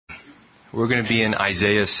We're going to be in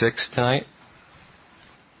Isaiah 6 tonight.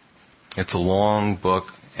 It's a long book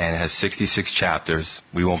and it has 66 chapters.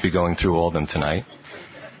 We won't be going through all of them tonight.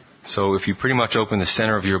 So if you pretty much open the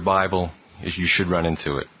center of your Bible, you should run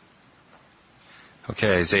into it.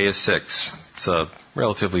 Okay, Isaiah 6. It's a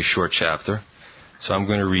relatively short chapter. So I'm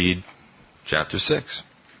going to read chapter 6.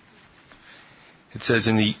 It says,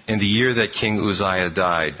 In the year that King Uzziah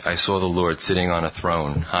died, I saw the Lord sitting on a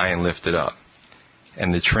throne, high and lifted up,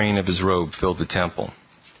 and the train of his robe filled the temple.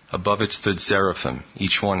 Above it stood seraphim.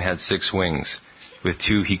 Each one had 6 wings. With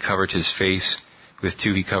 2 he covered his face, with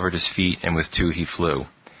 2 he covered his feet, and with 2 he flew.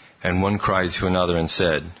 And one cried to another and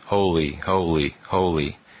said, Holy, holy,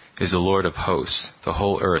 holy is the Lord of hosts. The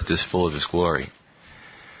whole earth is full of his glory.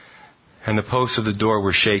 And the posts of the door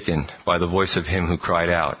were shaken by the voice of him who cried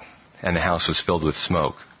out, and the house was filled with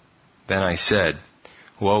smoke. Then I said,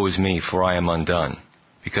 Woe is me, for I am undone,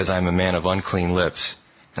 because I am a man of unclean lips,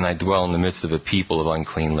 and I dwell in the midst of a people of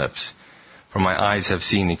unclean lips. For my eyes have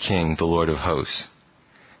seen the King, the Lord of hosts.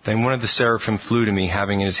 Then one of the seraphim flew to me,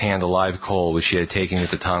 having in his hand a live coal which he had taken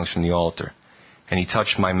with the tongs from the altar. And he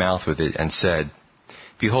touched my mouth with it, and said,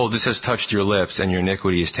 Behold, this has touched your lips, and your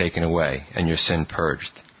iniquity is taken away, and your sin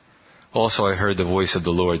purged. Also I heard the voice of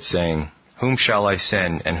the Lord saying, Whom shall I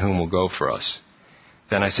send, and whom will go for us?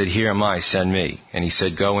 Then I said, Here am I, send me. And he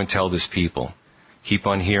said, Go and tell this people. Keep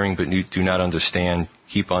on hearing, but do not understand.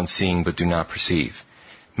 Keep on seeing, but do not perceive.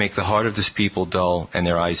 Make the heart of this people dull, and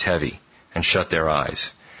their eyes heavy, and shut their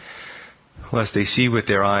eyes, lest they see with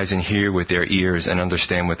their eyes and hear with their ears and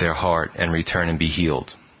understand with their heart and return and be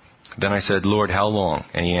healed. Then I said, Lord, how long?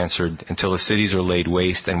 And he answered, Until the cities are laid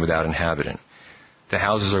waste and without inhabitant. The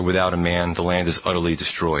houses are without a man, the land is utterly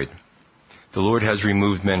destroyed. The Lord has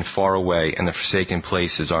removed men far away, and the forsaken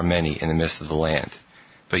places are many in the midst of the land.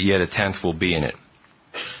 But yet 1/10 will be in it,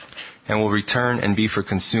 and will return and be for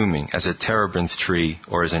consuming, as a terebinth tree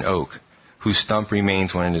or as an oak, whose stump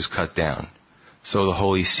remains when it is cut down. So the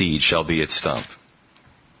holy seed shall be its stump.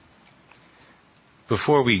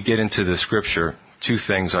 Before we get into the scripture, 2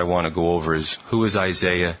 things I want to go over is who is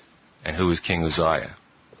Isaiah and who is King Uzziah.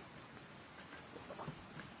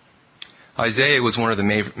 Isaiah was one of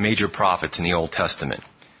the major prophets in the Old Testament,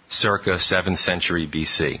 circa 7th century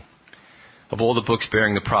BC. Of all the books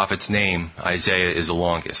bearing the prophet's name, Isaiah is the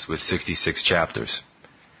longest, with 66 chapters.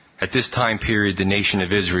 At this time period, the nation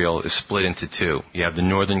of Israel is split into 2. You have the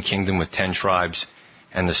northern kingdom with 10 tribes,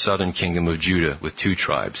 and the southern kingdom of Judah with 2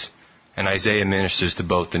 tribes. And Isaiah ministers to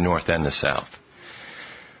both the north and the south.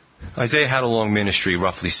 Isaiah had a long ministry,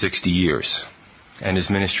 roughly 60 years, and his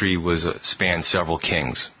ministry spanned several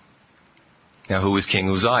kings. Now, who was King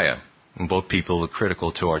Uzziah? And both people are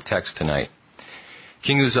critical to our text tonight.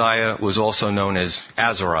 King Uzziah was also known as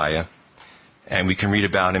Azariah, and we can read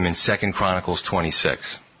about him in 2 Chronicles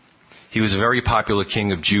 26. He was a very popular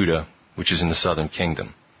king of Judah, which is in the southern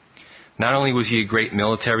kingdom. Not only was he a great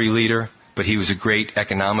military leader, but he was a great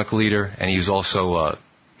economic leader, and he was also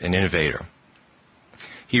an innovator.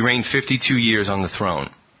 He reigned 52 years on the throne.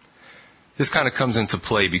 This kind of comes into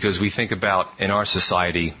play because we think about, in our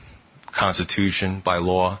society, Constitution, by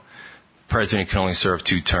law, president can only serve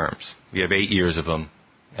 2 terms. We have 8 years of them,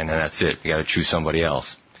 and then that's it. We got to choose somebody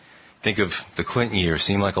else. Think of the Clinton years,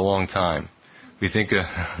 seemed like a long time. We think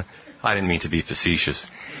I didn't mean to be facetious.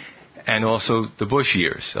 And also the Bush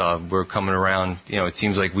years. We're coming around, it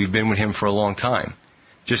seems like we've been with him for a long time.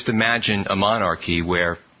 Just imagine a monarchy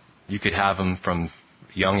where you could have him from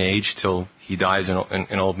young age till he dies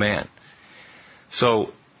an old man.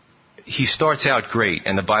 So he starts out great,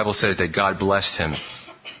 and the Bible says that God blessed him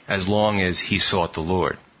as long as he sought the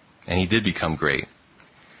Lord. And he did become great.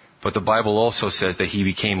 But the Bible also says that he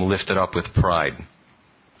became lifted up with pride.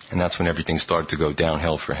 And that's when everything started to go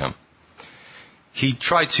downhill for him. He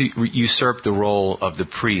tried to usurp the role of the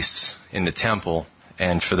priests in the temple,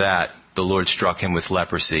 and for that, the Lord struck him with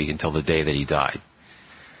leprosy until the day that he died.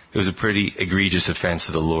 It was a pretty egregious offense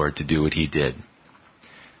to the Lord to do what he did.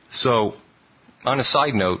 So, on a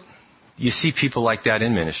side note, you see people like that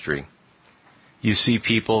in ministry. You see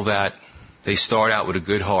people that they start out with a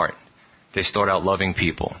good heart. They start out loving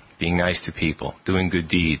people, being nice to people, doing good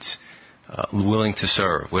deeds, willing to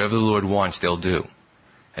serve. Whatever the Lord wants, they'll do.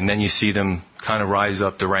 And then you see them kind of rise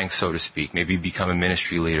up the ranks, so to speak, maybe become a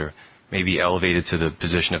ministry leader, maybe elevated to the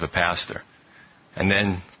position of a pastor. And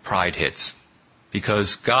then pride hits.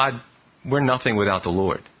 Because God, we're nothing without the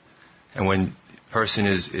Lord. And when a person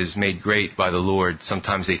is made great by the Lord,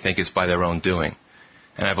 sometimes they think it's by their own doing.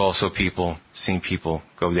 And I've also seen people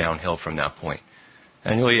go downhill from that point.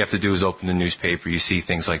 And all you have to do is open the newspaper. You see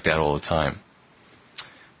things like that all the time.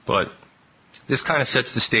 But This kind of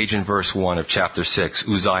sets the stage in verse 1 of chapter 6.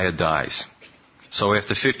 Uzziah dies. So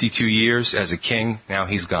after 52 years as a king, now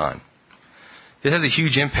he's gone. It has a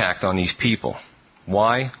huge impact on these people.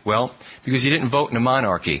 Why? Well, because you didn't vote in a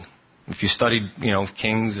monarchy. If you studied,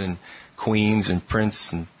 kings and queens and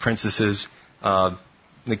prince and princesses,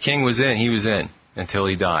 the king was in, he was in until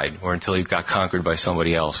he died or until he got conquered by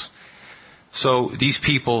somebody else. So these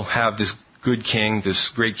people have this good king, this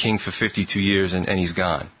great king for 52 years and he's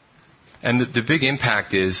gone. And the big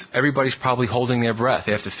impact is everybody's probably holding their breath.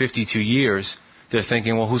 After 52 years, they're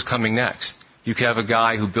thinking, well, who's coming next? You could have a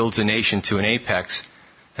guy who builds a nation to an apex,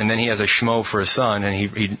 and then he has a schmo for a son,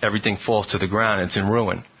 and everything falls to the ground, and it's in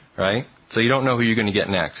ruin, right? So you don't know who you're going to get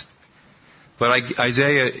next. But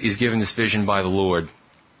Isaiah is given this vision by the Lord,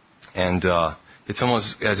 and it's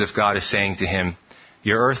almost as if God is saying to him,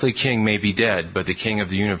 your earthly king may be dead, but the king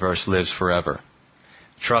of the universe lives forever.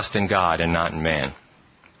 Trust in God and not in man.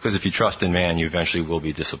 Because if you trust in man, you eventually will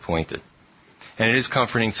be disappointed. And it is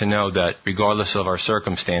comforting to know that regardless of our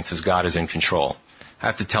circumstances, God is in control. I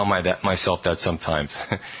have to tell myself that sometimes.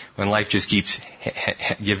 When life just keeps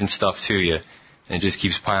giving stuff to you and it just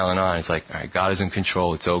keeps piling on, it's like, all right, God is in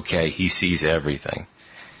control. It's okay. He sees everything.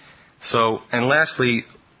 So, and lastly,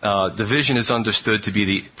 the vision is understood to be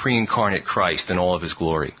the pre-incarnate Christ in all of his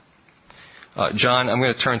glory. I'm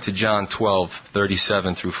going to turn to John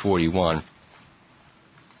 12:37 through 41.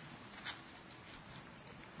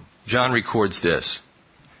 John records this.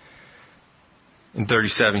 In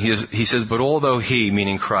 37, he says, but although he,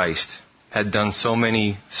 meaning Christ, had done so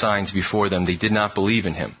many signs before them, they did not believe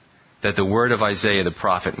in him, that the word of Isaiah the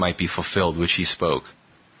prophet might be fulfilled, which he spoke.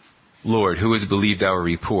 Lord, who has believed our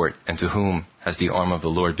report, and to whom has the arm of the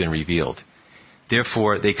Lord been revealed?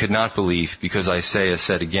 Therefore they could not believe, because Isaiah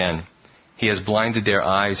said again, he has blinded their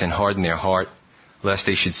eyes and hardened their heart, lest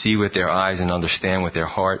they should see with their eyes and understand with their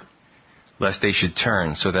heart, lest they should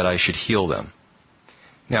turn, so that I should heal them.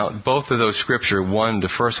 Now, both of those scripture, the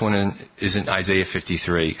first one is in Isaiah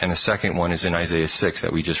 53, and the second one is in Isaiah 6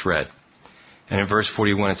 that we just read. And in verse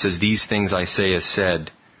 41 it says, these things Isaiah said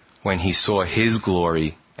when he saw his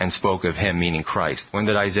glory and spoke of him, meaning Christ. When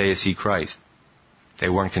did Isaiah see Christ? They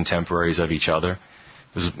weren't contemporaries of each other.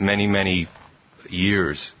 It was many, many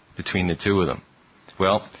years between the two of them.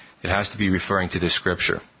 Well, it has to be referring to this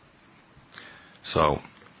scripture. So,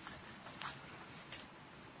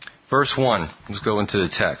 verse 1, let's go into the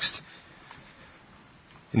text.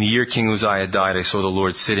 In the year King Uzziah died, I saw the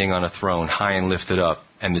Lord sitting on a throne, high and lifted up,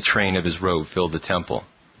 and the train of his robe filled the temple.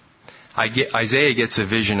 Isaiah gets a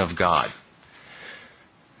vision of God.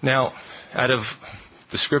 Now, out of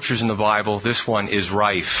the scriptures in the Bible, this one is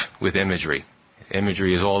rife with imagery.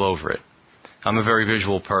 Imagery is all over it. I'm a very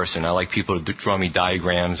visual person. I like people to draw me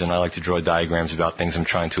diagrams, and I like to draw diagrams about things I'm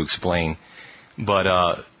trying to explain.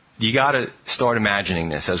 But you got to start imagining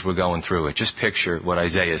this as we're going through it. Just picture what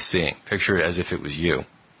Isaiah is seeing. Picture it as if it was you.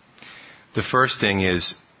 The first thing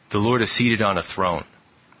is the Lord is seated on a throne.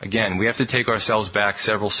 Again, we have to take ourselves back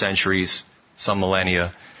several centuries, some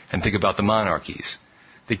millennia, and think about the monarchies.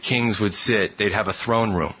 The kings would sit, they'd have a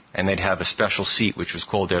throne room, and they'd have a special seat which was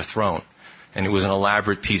called their throne. And it was an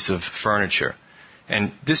elaborate piece of furniture.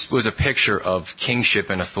 And this was a picture of kingship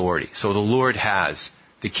and authority. So the Lord has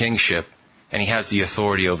the kingship, and he has the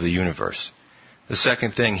authority over the universe. The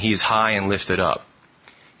second thing, he's high and lifted up.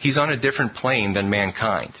 He's on a different plane than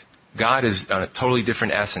mankind. God is on a totally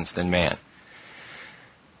different essence than man.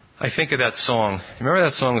 I think of that song. Remember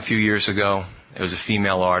that song a few years ago? It was a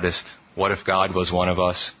female artist. What if God was one of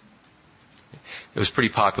us? It was a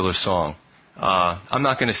pretty popular song. I'm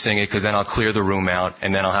not going to sing it because then I'll clear the room out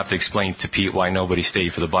and then I'll have to explain to Pete why nobody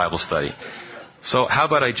stayed for the Bible study. So how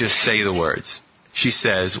about I just say the words? She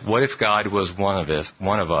says, what if God was one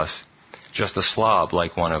of us, just a slob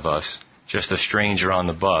like one of us, just a stranger on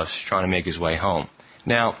the bus trying to make his way home?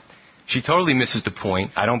 Now, she totally misses the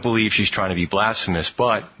point. I don't believe she's trying to be blasphemous,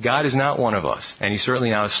 but God is not one of us, and he's certainly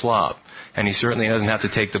not a slob, and he certainly doesn't have to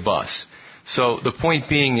take the bus. So the point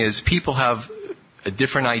being is people have a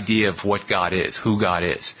different idea of what God is, who God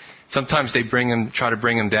is. Sometimes they try to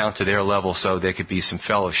bring him down to their level so there could be some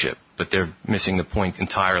fellowship, but they're missing the point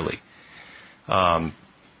entirely. And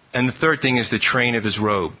the third thing is the train of his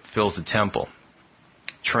robe fills the temple.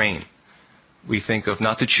 Train. We think of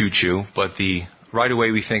not the choo-choo, but right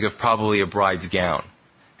away we think of probably a bride's gown.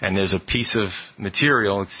 And there's a piece of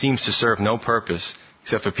material, it seems to serve no purpose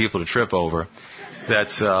except for people to trip over,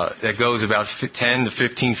 that goes about 10 to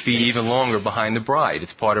 15 feet, even longer, behind the bride.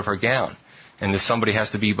 It's part of her gown. And somebody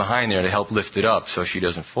has to be behind there to help lift it up so she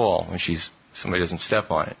doesn't fall when somebody doesn't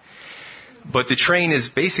step on it. But the train is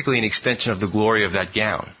basically an extension of the glory of that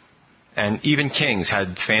gown. And even kings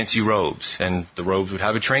had fancy robes, and the robes would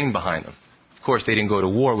have a train behind them. Of course, they didn't go to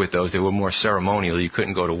war with those. They were more ceremonial. You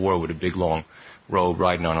couldn't go to war with a big, long robe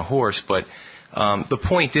riding on a horse. But the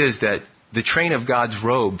point is that the train of God's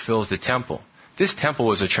robe fills the temple. This temple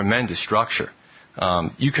was a tremendous structure.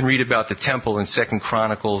 You can read about the temple in 2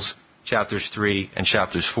 Chronicles chapters 3 and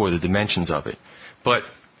chapters 4, the dimensions of it. But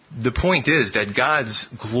the point is that God's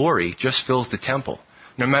glory just fills the temple.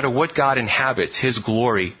 No matter what God inhabits, His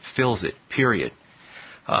glory fills it, period.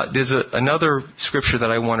 There's another scripture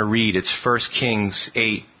that I want to read. It's 1 Kings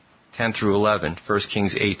 8, 10 through 11. 1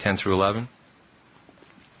 Kings 8, 10 through 11.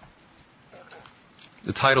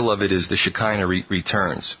 The title of it is The Shekinah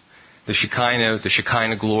Returns. The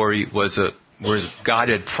Shekinah glory was God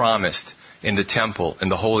had promised in the temple, in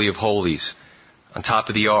the Holy of Holies, on top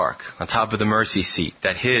of the ark, on top of the mercy seat,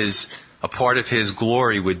 that a part of His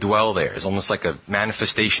glory would dwell there. It's almost like a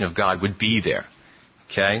manifestation of God would be there.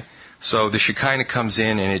 Okay? So the Shekinah comes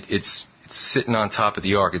in and it's sitting on top of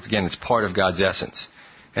the ark. It's part of God's essence.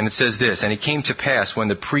 And it says this, "And it came to pass when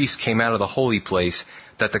the priest came out of the holy place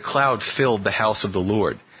that the cloud filled the house of the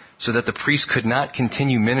Lord, so that the priest could not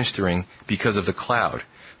continue ministering because of the cloud.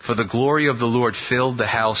 For the glory of the Lord filled the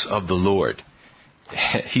house of the Lord."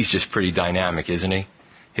 He's just pretty dynamic, isn't he?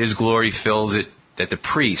 His glory fills it that the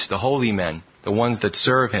priests, the holy men, the ones that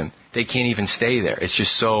serve Him, they can't even stay there. It's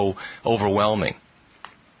just so overwhelming.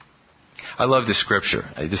 I love this scripture.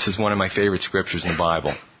 This is one of my favorite scriptures in the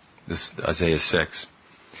Bible. This is Isaiah 6.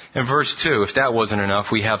 In verse 2, if that wasn't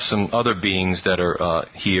enough, we have some other beings that are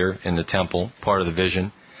here in the temple, part of the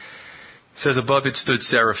vision. It says, "Above it stood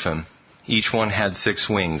seraphim. Each one had 6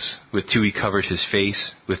 wings. With 2 he covered his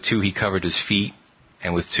face, with 2 he covered his feet,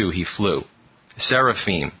 and with 2 he flew."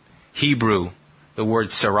 Seraphim, Hebrew, the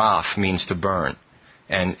word seraph means to burn.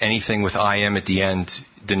 And anything with I-M at the end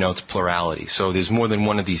denotes plurality. So there's more than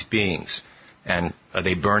one of these beings. And are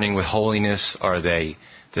they burning with holiness? Do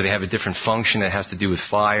they have a different function that has to do with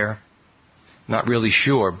fire? Not really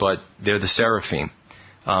sure, but they're the seraphim.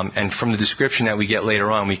 And from the description that we get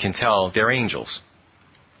later on, we can tell they're angels.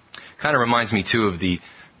 Kind of reminds me, too, of the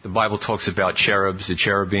Bible talks about cherubs, the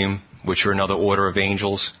cherubim, which are another order of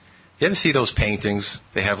angels. You ever see those paintings?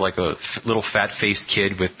 They have like a little fat-faced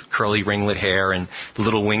kid with curly ringlet hair and the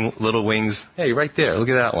little wings. Hey, right there. Look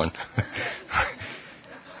at that one.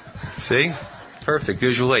 See? Perfect.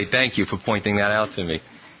 Visual aid. Thank you for pointing that out to me.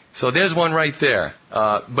 So there's one right there.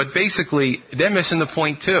 But basically, they're missing the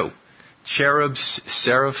point too. Cherubs,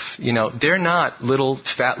 seraph, they're not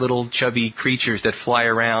fat little chubby creatures that fly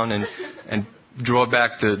around and draw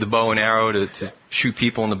back the bow and arrow to shoot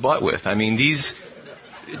people in the butt with. I mean, these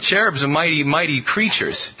cherubs are mighty, mighty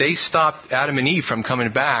creatures. They stopped Adam and Eve from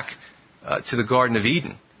coming back to the Garden of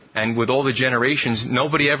Eden. And with all the generations,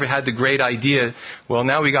 nobody ever had the great idea, well,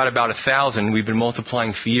 now we got about 1,000. We've been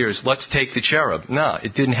multiplying for years. Let's take the cherub. No,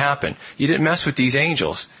 it didn't happen. You didn't mess with these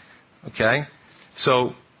angels. Okay?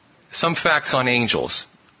 So, some facts on angels.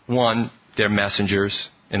 1, they're messengers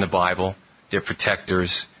in the Bible. They're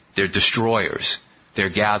protectors. They're destroyers. They're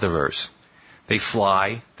gatherers. They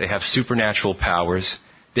fly. They have supernatural powers.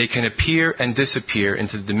 They can appear and disappear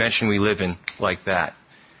into the dimension we live in like that.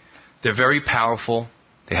 They're very powerful.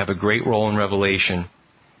 They have a great role in Revelation.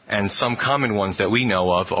 And some common ones that we know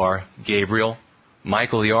of are Gabriel,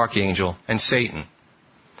 Michael the Archangel, and Satan.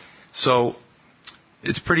 So,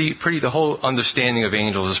 it's the whole understanding of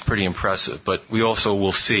angels is pretty impressive, but we also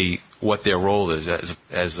will see what their role is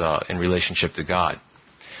as in relationship to God.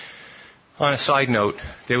 On a side note,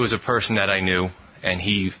 there was a person that I knew, and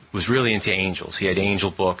he was really into angels. He had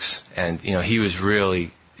angel books, and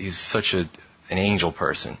he's such an angel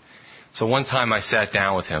person. So one time I sat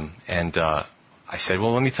down with him, and I said,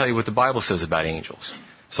 well, let me tell you what the Bible says about angels.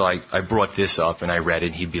 So I brought this up, and I read it,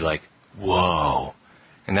 and he'd be like, whoa.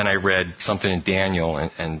 And then I read something in Daniel,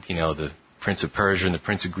 and the Prince of Persia and the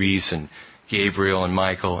Prince of Greece, and Gabriel and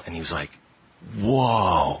Michael, and he was like,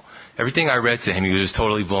 whoa. Everything I read to him, he was just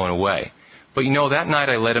totally blown away. But that night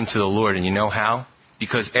I led him to the Lord, and you know how?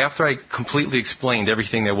 Because after I completely explained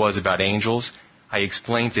everything there was about angels, I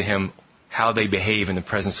explained to him how they behave in the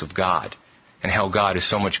presence of God, and how God is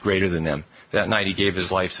so much greater than them. That night he gave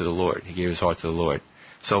his life to the Lord. He gave his heart to the Lord.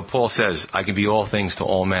 So Paul says, I can be all things to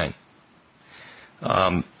all men.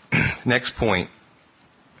 Next point.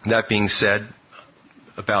 That being said,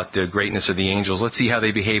 about the greatness of the angels, let's see how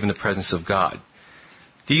they behave in the presence of God.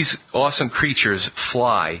 These awesome creatures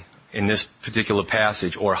fly in this particular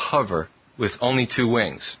passage, or hover, with only 2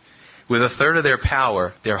 wings. With 1/3 of their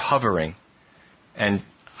power, they're hovering. And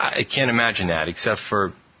I can't imagine that, except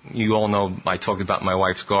for, you all know I talked about my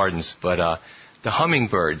wife's gardens, but The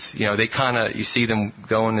hummingbirds, they you see them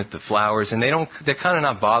going at the flowers, and they're kind of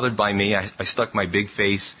not bothered by me. I stuck my big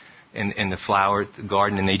face in the flower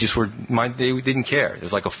garden, and they didn't care. It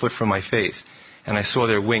was like a foot from my face. And I saw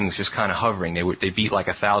their wings just kind of hovering. They beat like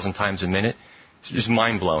 1,000 times a minute. It's just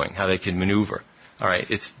mind-blowing how they can maneuver. All right,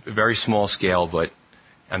 it's a very small scale, but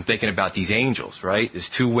I'm thinking about these angels, right? There's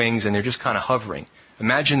 2 wings, and they're just kind of hovering.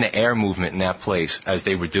 Imagine the air movement in that place as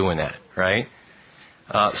they were doing that, right?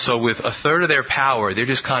 So with 1/3 of their power, they're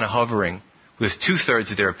just kind of hovering. With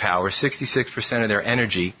 2/3 of their power, 66% of their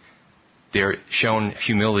energy, they're showing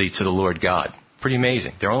humility to the Lord God. Pretty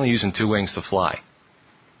amazing. They're only using 2 wings to fly.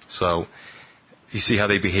 So you see how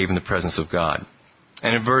they behave in the presence of God.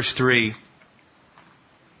 And in verse 3,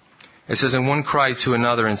 it says, "And one cried to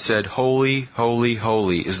another and said, Holy, holy,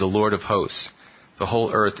 holy is the Lord of hosts. The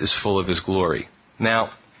whole earth is full of his glory." Now,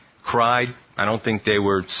 cried, I don't think they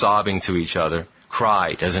were sobbing to each other.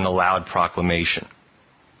 Cried as in a loud proclamation.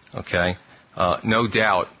 Okay? No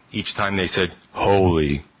doubt, each time they said,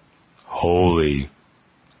 "Holy, holy,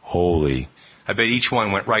 holy." I bet each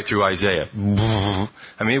one went right through Isaiah.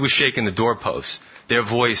 I mean, it was shaking the doorposts. Their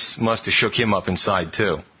voice must have shook him up inside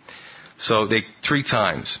too. So 3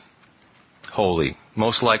 times, holy.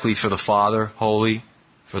 Most likely for the Father, holy.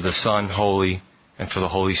 For the Son, holy. And for the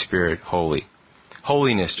Holy Spirit, holy.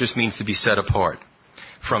 Holiness just means to be set apart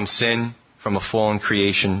from sin, from a fallen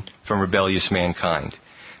creation, from rebellious mankind.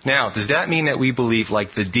 Now, does that mean that we believe,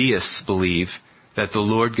 like the deists believe, that the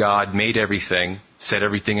Lord God made everything, set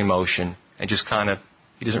everything in motion, and just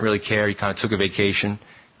he doesn't really care, he kind of took a vacation,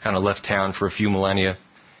 kind of left town for a few millennia,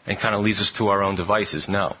 and kind of leaves us to our own devices?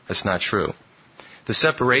 No, that's not true. The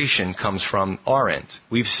separation comes from our end.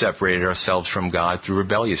 We've separated ourselves from God through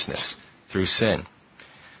rebelliousness, through sin.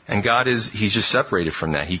 And God he's just separated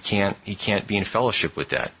from that. He can't be in fellowship with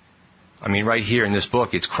that. I mean, right here in this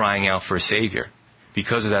book, it's crying out for a Savior.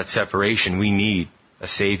 Because of that separation, we need a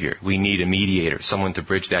Savior. We need a mediator, someone to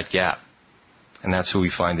bridge that gap. And that's who we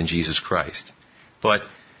find in Jesus Christ. But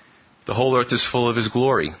the whole earth is full of his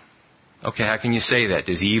glory. Okay, how can you say that?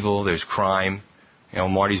 There's evil, there's crime.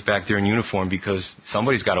 Marty's back there in uniform because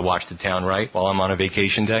somebody's got to watch the town, right, while I'm on a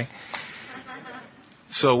vacation day.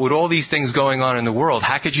 So with all these things going on in the world,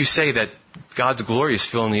 how could you say that God's glory is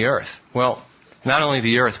filling the earth? Well, not only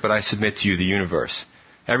the earth, but I submit to you the universe.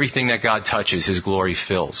 Everything that God touches, his glory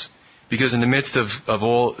fills. Because in the midst of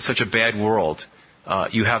all such a bad world,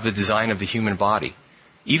 you have the design of the human body.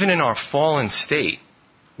 Even in our fallen state,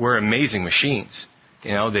 we're amazing machines.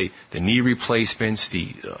 The knee replacements,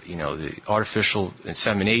 the artificial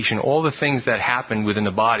insemination, all the things that happen within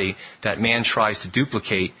the body that man tries to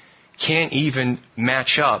duplicate can't even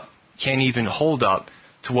match up, can't even hold up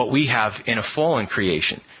to what we have in a fallen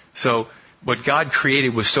creation. So what God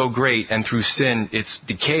created was so great, and through sin it's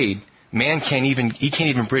decayed. Man can't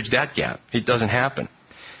even bridge that gap. It doesn't happen.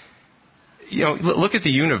 Look at the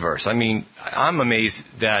universe. I mean, I'm amazed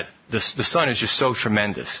that the sun is just so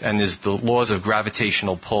tremendous, and there's the laws of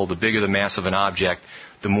gravitational pull. The bigger the mass of an object,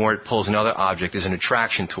 the more it pulls another object. There's an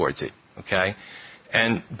attraction towards it. Okay,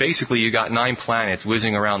 and basically you got 9 planets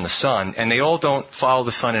whizzing around the sun, and they all don't follow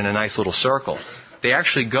the sun in a nice little circle. They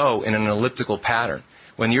actually go in an elliptical pattern.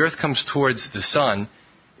 When the Earth comes towards the sun,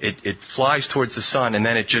 it flies towards the sun, and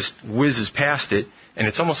then it just whizzes past it, and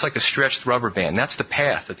it's almost like a stretched rubber band. That's the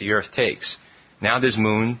path that the Earth takes. Now there's a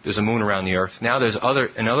moon around the Earth. Now there's other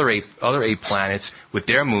 8 planets with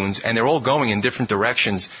their moons, and they're all going in different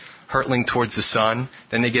directions, hurtling towards the sun.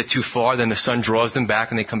 Then they get too far, then the sun draws them back,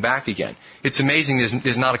 and they come back again. It's amazing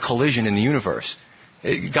there's not a collision in the universe.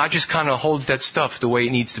 God just kind of holds that stuff the way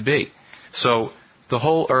it needs to be. So the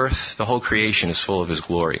whole earth, the whole creation is full of his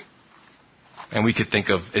glory. And we could think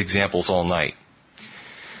of examples all night.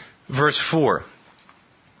 Verse 4.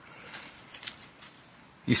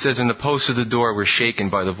 He says, "And the posts of the door were shaken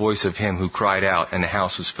by the voice of him who cried out, and the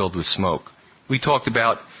house was filled with smoke." We talked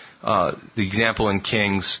about the example in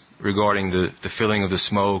Kings regarding the filling of the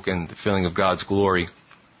smoke and the filling of God's glory.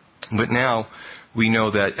 But now we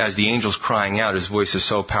know that as the angel's crying out, his voice is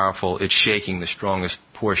so powerful, it's shaking the strongest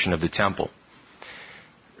portion of the temple.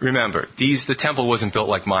 Remember, the temple wasn't built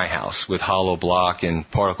like my house with hollow block and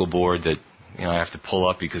particle board that I have to pull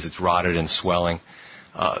up because it's rotted and swelling.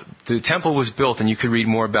 The temple was built, and you could read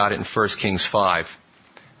more about it in 1 Kings 5,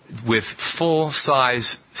 with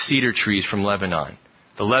full-size cedar trees from Lebanon.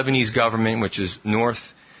 The Lebanese government, which is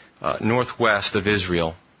northwest of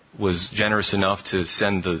Israel, was generous enough to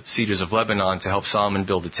send the cedars of Lebanon to help Solomon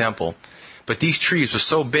build the temple. But these trees were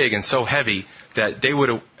so big and so heavy that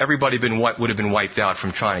everybody would have been wiped out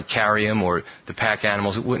from trying to carry them, or the pack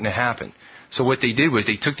animals. It wouldn't have happened. So what they did was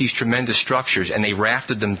they took these tremendous structures and they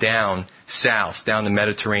rafted them down south, down the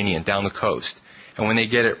Mediterranean, down the coast. And when they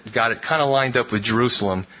got it kind of lined up with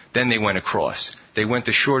Jerusalem, then they went across. They went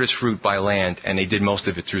the shortest route by land, and they did most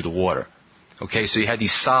of it through the water. Okay, so you had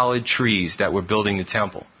these solid trees that were building the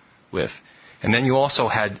temple with. And then you also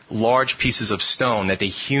had large pieces of stone that they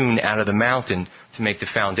hewn out of the mountain to make the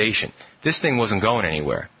foundation. This thing wasn't going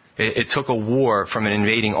anywhere. It took a war from an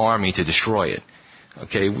invading army to destroy it.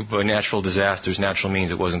 Okay, by natural disasters, natural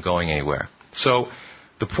means, it wasn't going anywhere. So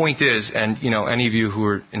the point is, and any of you who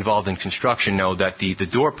are involved in construction know that the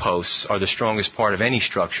doorposts are the strongest part of any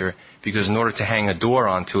structure, because in order to hang a door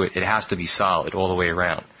onto it, it has to be solid all the way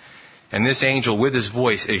around. And this angel, with his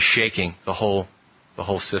voice, is shaking the whole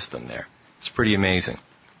system there. It's pretty amazing.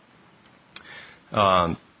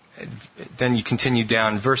 Then you continue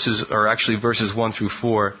down, verses 1 through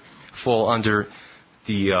 4 fall under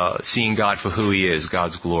the seeing God for who He is,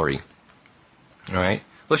 God's glory. All right?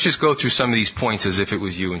 Let's just go through some of these points as if it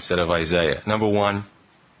was you instead of Isaiah. Number one,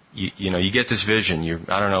 you get this vision.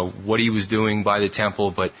 I don't know what he was doing by the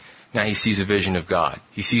temple, but now he sees a vision of God.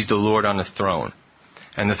 He sees the Lord on the throne,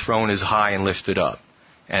 and the throne is high and lifted up,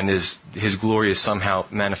 and His glory is somehow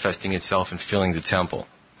manifesting itself and filling the temple.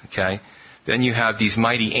 Okay? Then you have these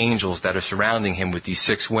mighty angels that are surrounding Him with these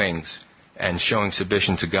 6 wings and showing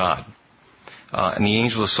submission to God. And the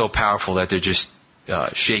angels are so powerful that they're just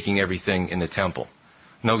shaking everything in the temple.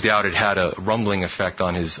 No doubt it had a rumbling effect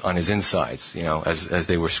on his insides, as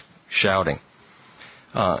they were shouting.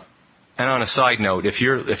 And on a side note, if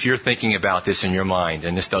you're thinking about this in your mind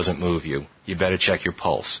and this doesn't move you, you better check your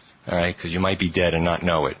pulse, all right? Because you might be dead and not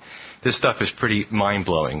know it. This stuff is pretty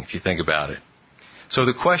mind-blowing if you think about it. So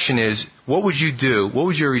the question is, what would you do? What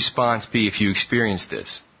would your response be if you experienced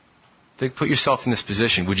this? Put yourself in this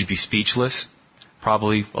position. Would you be speechless?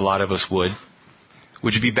 Probably a lot of us would.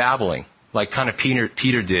 Would you be babbling, like kind of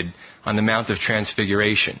Peter did on the Mount of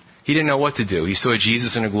Transfiguration? He didn't know what to do. He saw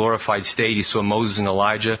Jesus in a glorified state. He saw Moses and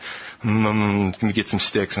Elijah. Let me get some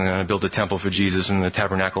sticks. I'm going to build a temple for Jesus and the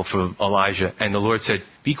tabernacle for Elijah. And the Lord said,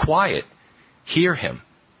 be quiet. Hear Him.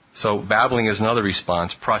 So babbling is another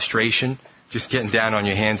response. Prostration, just getting down on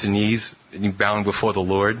your hands and knees and bowing before the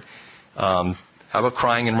Lord. How about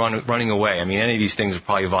crying and running away? I mean, any of these things are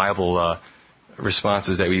probably viable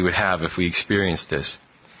responses that we would have if we experienced this.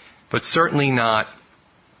 But certainly not,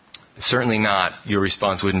 your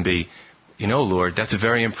response wouldn't be, Lord, that's a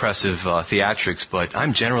very impressive theatrics, but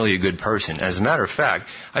I'm generally a good person. As a matter of fact,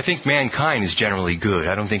 I think mankind is generally good.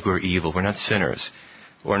 I don't think we're evil. We're not sinners.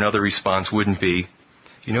 Or another response wouldn't be,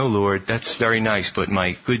 Lord, that's very nice, but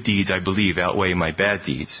my good deeds, I believe, outweigh my bad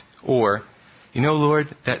deeds. Or,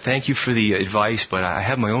 Lord, thank you for the advice, but I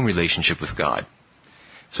have my own relationship with God.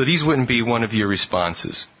 So these wouldn't be one of your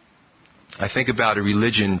responses. I think about a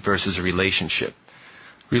religion versus a relationship.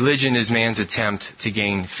 Religion is man's attempt to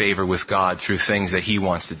gain favor with God through things that he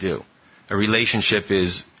wants to do. A relationship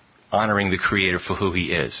is honoring the Creator for who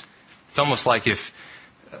He is. It's almost like if,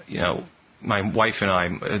 my wife and I,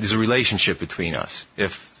 there's a relationship between us.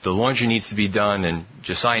 If the laundry needs to be done and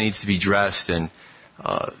Josiah needs to be dressed and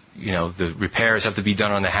the repairs have to be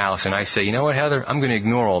done on the house, and I say, you know what, Heather, I'm going to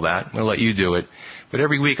ignore all that. I'm going to let you do it. But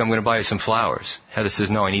every week I'm going to buy you some flowers. Heather says,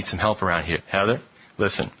 no, I need some help around here. Heather,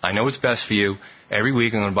 listen, I know what's best for you. Every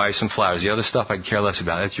week I'm going to buy you some flowers. The other stuff I can care less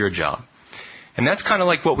about. That's your job. And that's kind of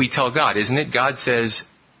like what we tell God, isn't it? God says,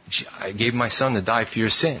 I gave my Son to die for your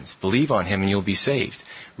sins. Believe on Him and you'll be saved.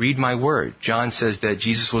 Read my word. John says that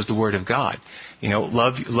Jesus was the Word of God.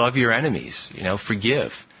 Love your enemies.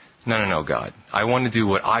 Forgive. No, God. I want to do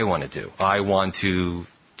what I want to do. I want to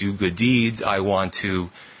do good deeds. I want to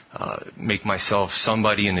make myself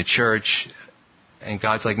somebody in the church. And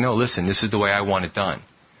God's like, no, listen, this is the way I want it done.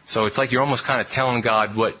 So it's like you're almost kind of telling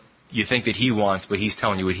God what you think that He wants, but He's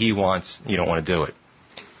telling you what He wants. You don't want to do it.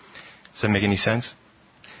 Does that make any sense?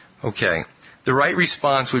 Okay. The right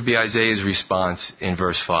response would be Isaiah's response in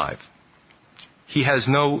verse 5. He has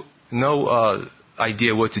no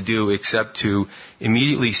idea what to do except to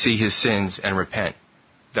immediately see his sins and repent.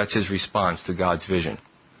 That's his response to God's vision.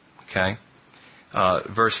 Okay?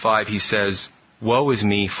 Verse 5, he says, woe is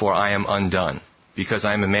me, for I am undone, because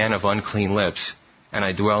I am a man of unclean lips, and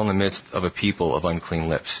I dwell in the midst of a people of unclean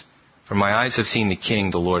lips. For my eyes have seen the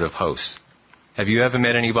King, the Lord of hosts. Have you ever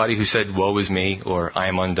met anybody who said, woe is me, or I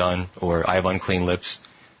am undone, or I have unclean lips?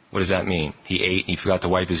 What does that mean? He ate and he forgot to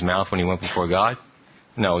wipe his mouth when he went before God?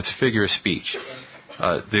 No, it's a figure of speech.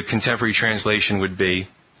 The contemporary translation would be,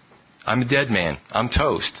 I'm a dead man. I'm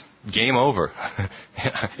toast. Game over.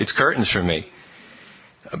 It's curtains for me.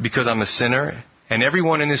 Because I'm a sinner, and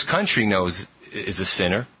everyone in this country knows is a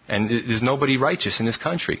sinner, and there's nobody righteous in this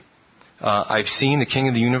country. I've seen the King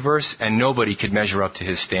of the universe, and nobody could measure up to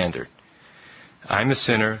his standard. I'm a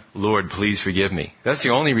sinner. Lord, please forgive me. That's the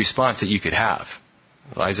only response that you could have.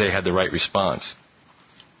 Well, Isaiah had the right response.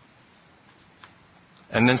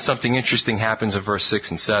 And then something interesting happens in verse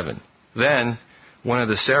 6 and 7. Then one of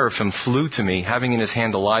the seraphim flew to me, having in his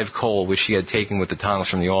hand a live coal, which he had taken with the tongs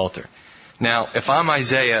from the altar. Now, if I'm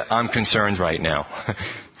Isaiah, I'm concerned right now.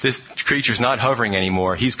 This creature's not hovering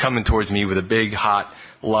anymore. He's coming towards me with a big, hot,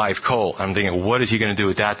 live coal. I'm thinking, what is he going to do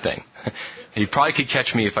with that thing? He probably could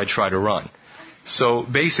catch me if I try to run. So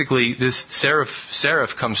basically, this seraph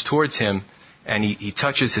comes towards him, and he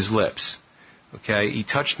touches his lips. Okay? He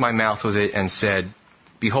touched my mouth with it and said,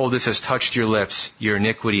 "Behold, this has touched your lips. Your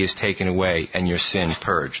iniquity is taken away, and your sin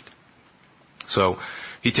purged." So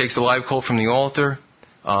he takes the live coal from the altar.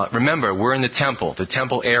 Remember, we're in the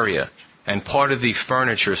temple area. And part of the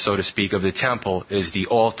furniture, so to speak, of the temple is the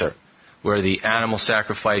altar, where the animal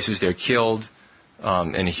sacrifices, they're killed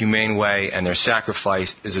in a humane way, and they're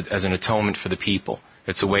sacrificed as an atonement for the people.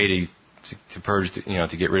 It's a way to purge,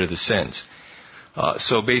 to get rid of the sins.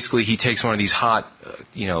 So basically, he takes one of these hot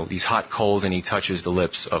coals, and he touches the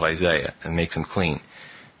lips of Isaiah and makes him clean.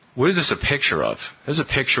 What is this a picture of? This is a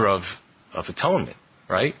picture of atonement,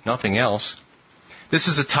 right? Nothing else. This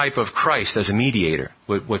is a type of Christ as a mediator,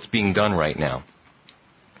 what's being done right now.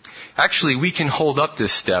 Actually, we can hold up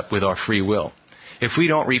this step with our free will. If we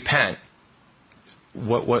don't repent,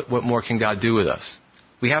 what more can God do with us?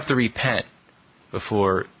 We have to repent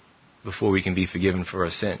before we can be forgiven for our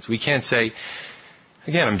sins. We can't say,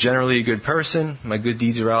 again, I'm generally a good person, my good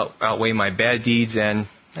deeds outweigh my bad deeds, and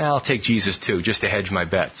I'll take Jesus too, just to hedge my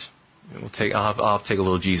bets. I'll take a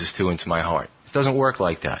little Jesus too into my heart. It doesn't work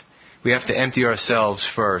like that. We have to empty ourselves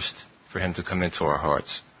first for him to come into our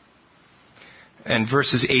hearts. And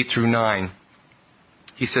verses 8 through 9,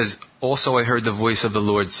 he says, "Also I heard the voice of the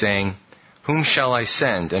Lord saying, 'Whom shall I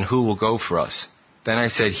send, and who will go for us?' Then I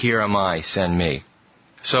said, 'Here am I, send me.'"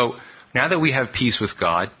 So now that we have peace with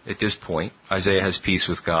God at this point, Isaiah has peace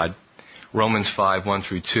with God. Romans 5, 1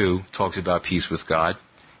 through 2 talks about peace with God.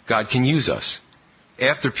 God can use us.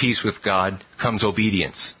 After peace with God comes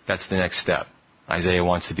obedience. That's the next step. Isaiah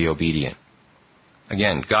wants to be obedient.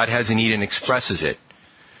 Again, God has a need and expresses it.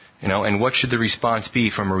 And what should the response be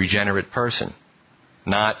from a regenerate person?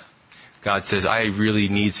 Not, God says, "I really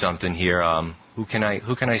need something here. Who can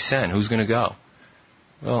I send? Who's going to go?"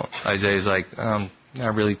 Well, Isaiah's like,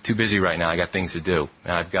 "Not really, too busy right now. I got things to do.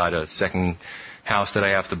 I've got a second house that I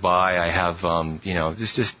have to buy. I have,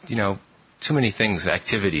 just too many things,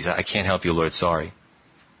 activities. I can't help you, Lord. Sorry."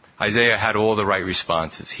 Isaiah had all the right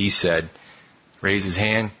responses. He said, raise his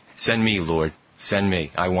hand, "Send me, Lord. Send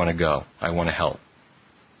me. I want to go. I want to help."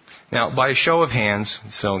 Now, by a show of hands,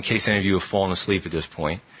 so in case any of you have fallen asleep at this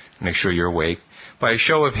point, make sure you're awake. By a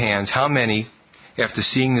show of hands, how many, after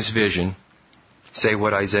seeing this vision, say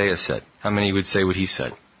what Isaiah said? How many would say what he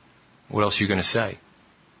said? What else are you going to say?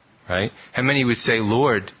 Right? How many would say,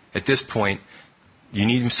 "Lord, at this point, you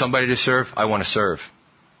need somebody to serve? I want to serve."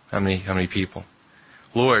 How many people?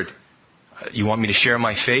 "Lord, you want me to share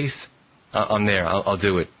my faith? I'm there. I'll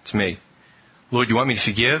do it. It's me." "Lord, you want me to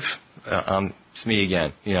forgive? It's me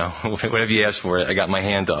again. Whatever you ask for, I got my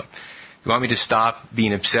hand up." "You want me to stop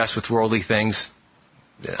being obsessed with worldly things?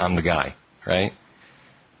 I'm the guy," right?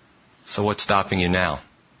 So what's stopping you now?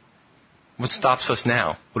 What stops us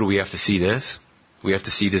now? What, do we have to see this? Do we have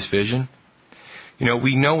to see this vision?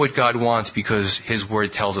 We know what God wants because his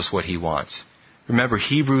word tells us what he wants. Remember,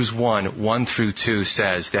 Hebrews 1 through 2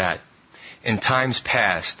 says that in times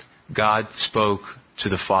past, God spoke to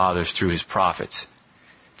the fathers through his prophets.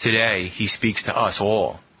 Today, he speaks to us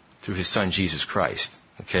all through his son, Jesus Christ.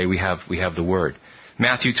 Okay, we have the word.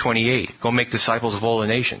 Matthew 28, go make disciples of all the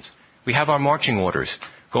nations. We have our marching orders.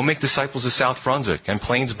 Go make disciples of South Brunswick and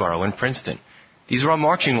Plainsboro and Princeton. These are our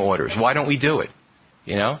marching orders. Why don't we do it?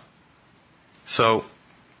 So,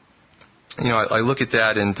 I look at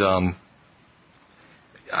that and,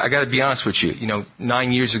 I got to be honest with you.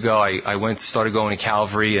 9 years ago, I started going to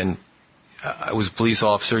Calvary, and I was a police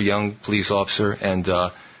officer, young police officer, and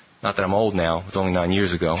not that I'm old now. It was only 9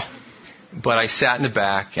 years ago. But I sat in the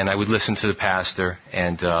back, and I would listen to the pastor,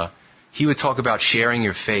 and he would talk about sharing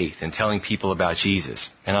your faith and telling people about Jesus.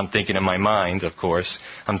 And I'm thinking in my mind, of course,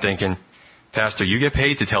 "Pastor, you get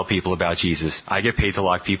paid to tell people about Jesus. I get paid to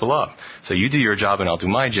lock people up. So you do your job, and I'll do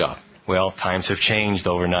my job." Well, times have changed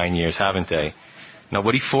over 9 years, haven't they?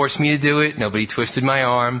 Nobody forced me to do it. Nobody twisted my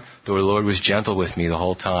arm. The Lord was gentle with me the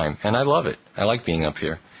whole time. And I love it. I like being up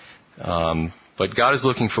here. But God is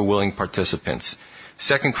looking for willing participants.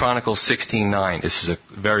 2 Chronicles 16:9. This is a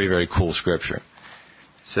very, very cool scripture.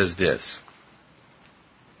 It says this.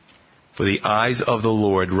 For the eyes of the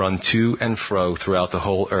Lord run to and fro throughout the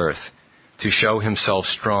whole earth, to show himself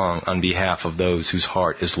strong on behalf of those whose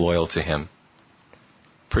heart is loyal to him.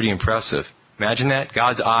 Pretty impressive. Imagine that.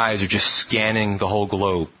 God's eyes are just scanning the whole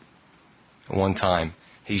globe at one time.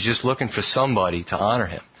 He's just looking for somebody to honor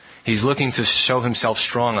him. He's looking to show himself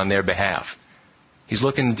strong on their behalf. He's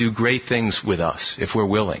looking to do great things with us if we're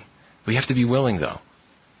willing. We have to be willing, though.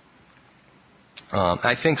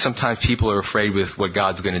 I think sometimes people are afraid with what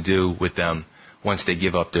God's going to do with them once they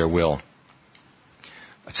give up their will.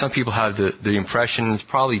 Some people have the impression, it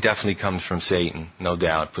probably definitely comes from Satan, no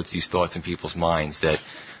doubt, puts these thoughts in people's minds that,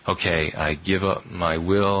 okay, I give up my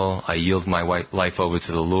will, I yield my life over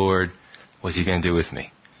to the Lord, what's he going to do with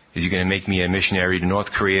me? Is he going to make me a missionary to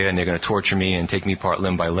North Korea and they're going to torture me and take me apart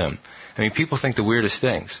limb by limb? I mean, people think the weirdest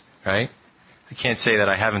things, right? I can't say that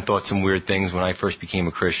I haven't thought some weird things when I first became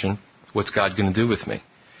a Christian. What's God going to do with me?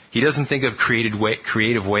 He doesn't think of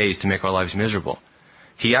creative ways to make our lives miserable.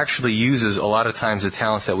 He actually uses a lot of times the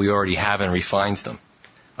talents that we already have and refines them.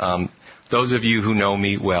 Those of you who know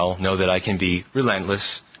me well know that I can be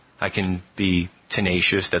relentless. I can be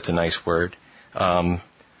tenacious. That's a nice word.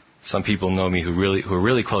 Some people know me who are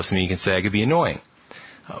really close to me can say I could be annoying.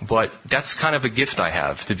 But that's kind of a gift I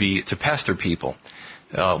have, to pester people.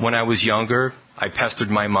 When I was younger, I pestered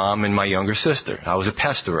my mom and my younger sister. I was a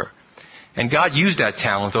pesterer. And God used that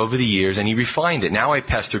talent over the years, and he refined it. Now I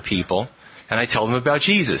pester people, and I tell them about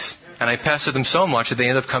Jesus. And I pester them so much that they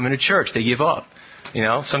end up coming to church. They give up. You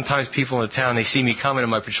know, sometimes people in the town, they see me coming in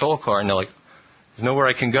my patrol car, and they're like, there's nowhere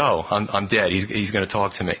I can go. I'm dead. He's going to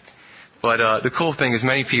talk to me. But the cool thing is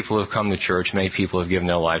many people have come to church. Many people have given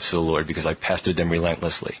their lives to the Lord because I pestered them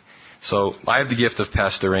relentlessly. So I have the gift of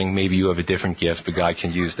pestering. Maybe you have a different gift, but God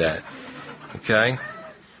can use that. Okay?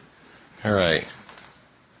 All right.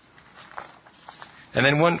 And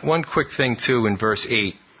then one quick thing, too, in verse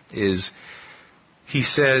 8 is he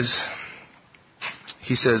says,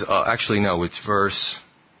 actually, no, it's verse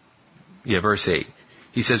 8.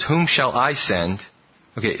 He says, whom shall I send?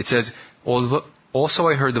 Okay, it says, also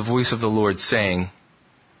I heard the voice of the Lord saying,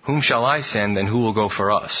 whom shall I send and who will go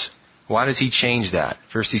for us? Why does he change that?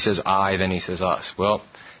 First he says I, then he says us. Well,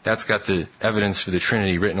 that's got the evidence for the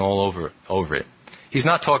Trinity written all over it. He's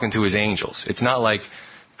not talking to his angels. It's not like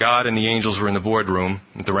God and the angels were in the boardroom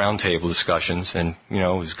at the round table discussions, and, you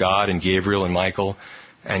know, it was God and Gabriel and Michael,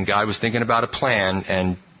 and God was thinking about a plan,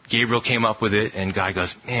 and Gabriel came up with it, and God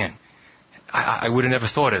goes, man, I would have never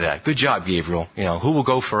thought of that. Good job, Gabriel. You know, who will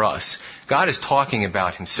go for us? God is talking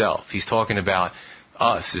about himself. He's talking about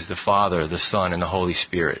us as the Father, the Son, and the Holy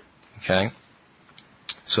Spirit. Okay?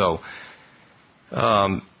 So,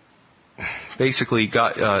 basically,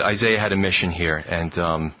 Isaiah had a mission here,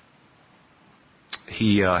 and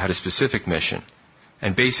he had a specific mission.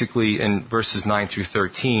 And basically, in verses 9 through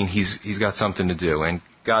 13, he's got something to do. And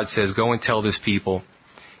God says, go and tell this people,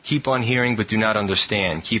 keep on hearing but do not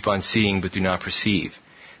understand. Keep on seeing but do not perceive.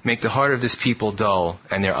 Make the heart of this people dull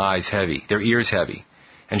and their ears heavy.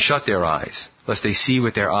 And shut their eyes, lest they see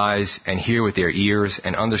with their eyes and hear with their ears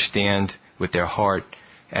and understand with their heart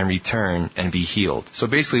and return and be healed. So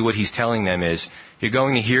basically what he's telling them is, you're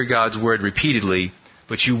going to hear God's word repeatedly,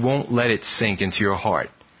 but you won't let it sink into your heart.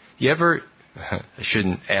 You ever, I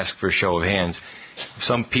shouldn't ask for a show of hands,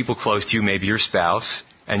 some people close to you, maybe your spouse,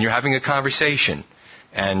 and you're having a conversation,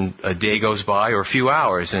 and a day goes by or a few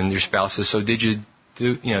hours, and your spouse says, so did you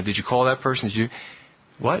call that person? Did you,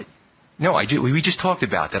 what? No, I did. We just talked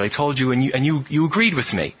about that. I told you, and you agreed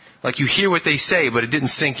with me. Like you hear what they say, but it didn't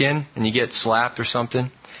sink in, and you get slapped or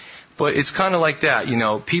something. But it's kind of like that, you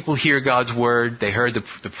know. People hear God's word. They heard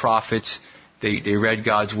the prophets. They read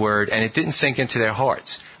God's word, and it didn't sink into their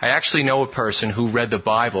hearts. I actually know a person who read the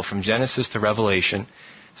Bible from Genesis to Revelation.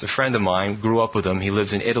 It's a friend of mine. Grew up with him. He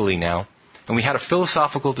lives in Italy now. And we had a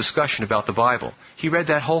philosophical discussion about the Bible. He read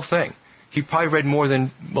that whole thing. He probably read more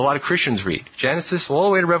than a lot of Christians read. Genesis all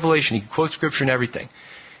the way to Revelation. He quotes Scripture and everything.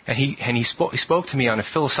 And he spoke to me on a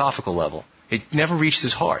philosophical level. It never reached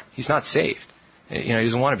his heart. He's not saved. You know, he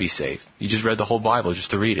doesn't want to be saved. He just read the whole Bible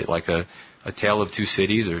just to read it, like a Tale of Two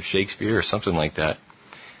Cities or Shakespeare or something like that.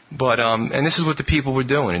 But and this is what the people were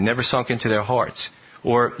doing. It never sunk into their hearts.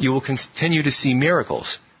 Or you will continue to see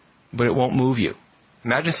miracles, but it won't move you.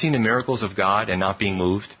 Imagine seeing the miracles of God and not being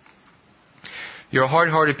moved. You're a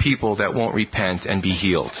hard-hearted people that won't repent and be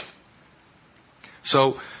healed.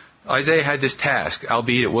 So Isaiah had this task,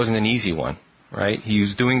 albeit it wasn't an easy one, right? He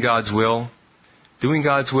was doing God's will. Doing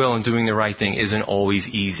God's will and doing the right thing isn't always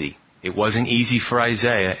easy. It wasn't easy for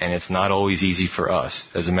Isaiah, and it's not always easy for us.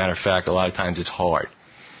 As a matter of fact, a lot of times it's hard.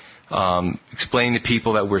 Explaining to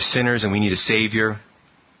people that we're sinners and we need a Savior,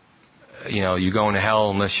 you're going to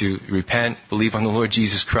hell unless you repent, believe on the Lord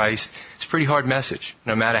Jesus Christ. It's a pretty hard message.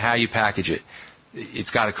 No matter how you package it,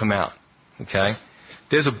 it's got to come out. Okay?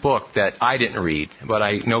 There's a book that I didn't read, but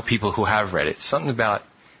I know people who have read it. Something about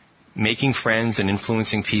making friends and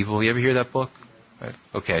influencing people. You ever hear that book?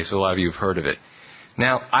 Okay, so a lot of you have heard of it.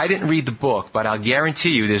 Now, I didn't read the book, but I'll guarantee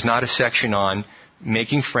you there's not a section on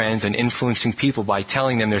making friends and influencing people by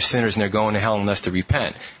telling them they're sinners and they're going to hell unless they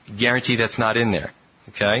repent. I guarantee that's not in there.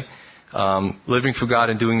 Okay? Living for God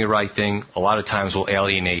and doing the right thing a lot of times will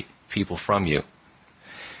alienate people from you.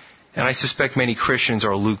 And I suspect many Christians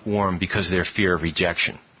are lukewarm because of their fear of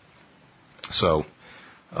rejection. So,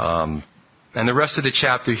 and the rest of the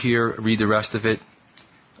chapter here, read the rest of it.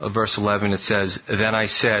 Verse 11, it says, "Then I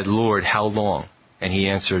said, Lord, how long? And he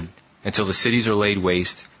answered, until the cities are laid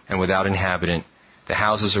waste and without inhabitant, the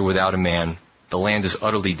houses are without a man, the land is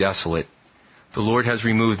utterly desolate. The Lord has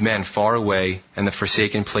removed men far away, and the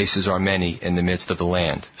forsaken places are many in the midst of the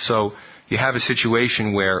land." So you have a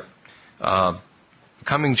situation where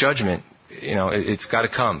coming judgment, it's got to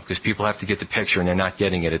come because people have to get the picture, and they're not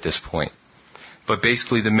getting it at this point. But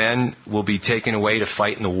basically, the men will be taken away to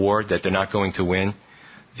fight in the war that they're not going to win.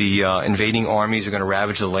 The invading armies are going to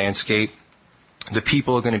ravage the landscape. The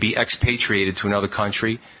people are going to be expatriated to another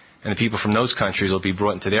country, and the people from those countries will be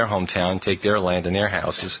brought into their hometown, take their land and their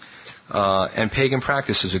houses. And pagan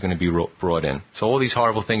practices are going to be brought in. So all these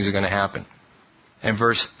horrible things are going to happen. And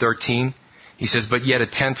verse 13, he says, "But yet a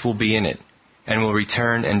tenth will be in it, and will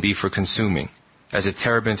return and be for consuming, as a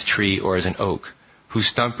terebinth tree or as an oak, whose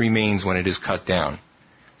stump remains when it is cut down.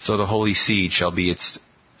 So the holy seed shall be its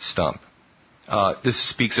stump." This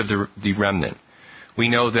speaks of the remnant. We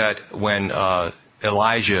know that when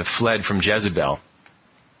Elijah fled from Jezebel,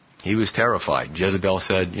 he was terrified. Jezebel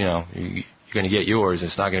said, you're going to get yours.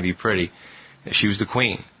 It's not going to be pretty. She was the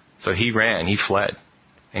queen. So he ran. He fled.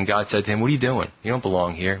 And God said to him, "What are you doing? You don't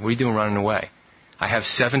belong here. What are you doing running away? I have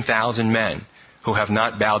 7,000 men who have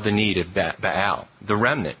not bowed the knee to Baal." The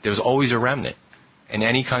remnant. There's always a remnant in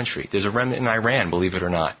any country. There's a remnant in Iran, believe it or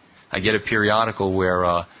not. I get a periodical where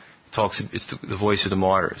it's the Voice of the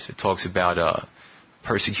Martyrs. It talks about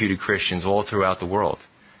persecuted Christians all throughout the world.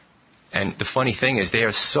 And the funny thing is they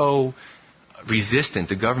are so resistant.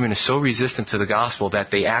 The government is so resistant to the gospel that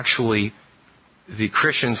the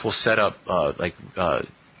Christians will set up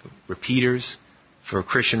repeaters for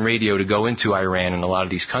Christian radio to go into Iran and a lot of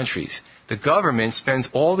these countries. The government spends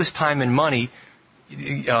all this time and money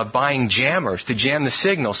buying jammers to jam the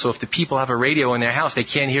signal, so if the people have a radio in their house, they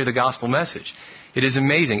can't hear the gospel message. It is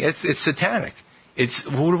amazing. It's satanic.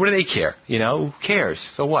 What do they care? Who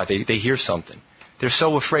cares? So what? They hear something. They're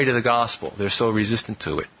so afraid of the gospel. They're so resistant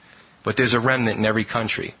to it. But there's a remnant in every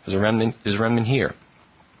country. There's a remnant here.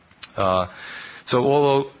 So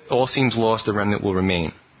although all seems lost, the remnant will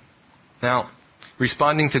remain. Now,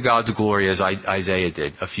 responding to God's glory as Isaiah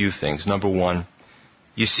did, a few things. Number one,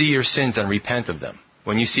 you see your sins and repent of them.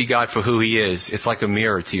 When you see God for who He is, it's like a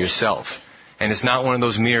mirror to yourself. And it's not one of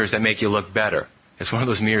those mirrors that make you look better. It's one of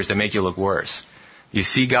those mirrors that make you look worse. You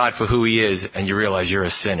see God for who He is, and you realize you're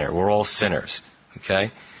a sinner. We're all sinners.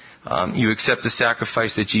 Okay? You accept the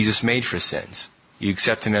sacrifice that Jesus made for sins. You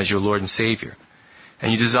accept Him as your Lord and Savior.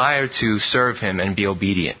 And you desire to serve Him and be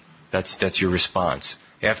obedient. That's your response.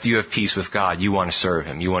 After you have peace with God, you want to serve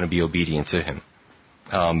Him. You want to be obedient to Him.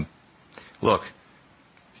 Look,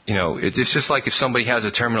 it's just like if somebody has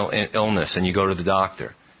a terminal illness and you go to the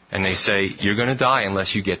doctor and they say, "You're going to die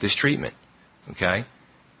unless you get this treatment." Okay?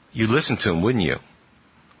 You'd listen to them, wouldn't you?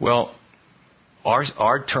 Well,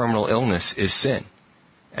 our terminal illness is sin.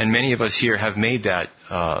 And many of us here have made that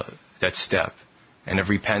step and have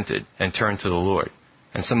repented and turned to the Lord.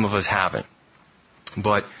 And some of us haven't.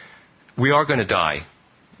 But we are going to die.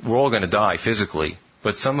 We're all going to die physically.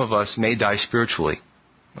 But some of us may die spiritually.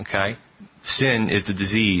 Okay? Sin is the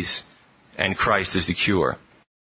disease and Christ is the cure.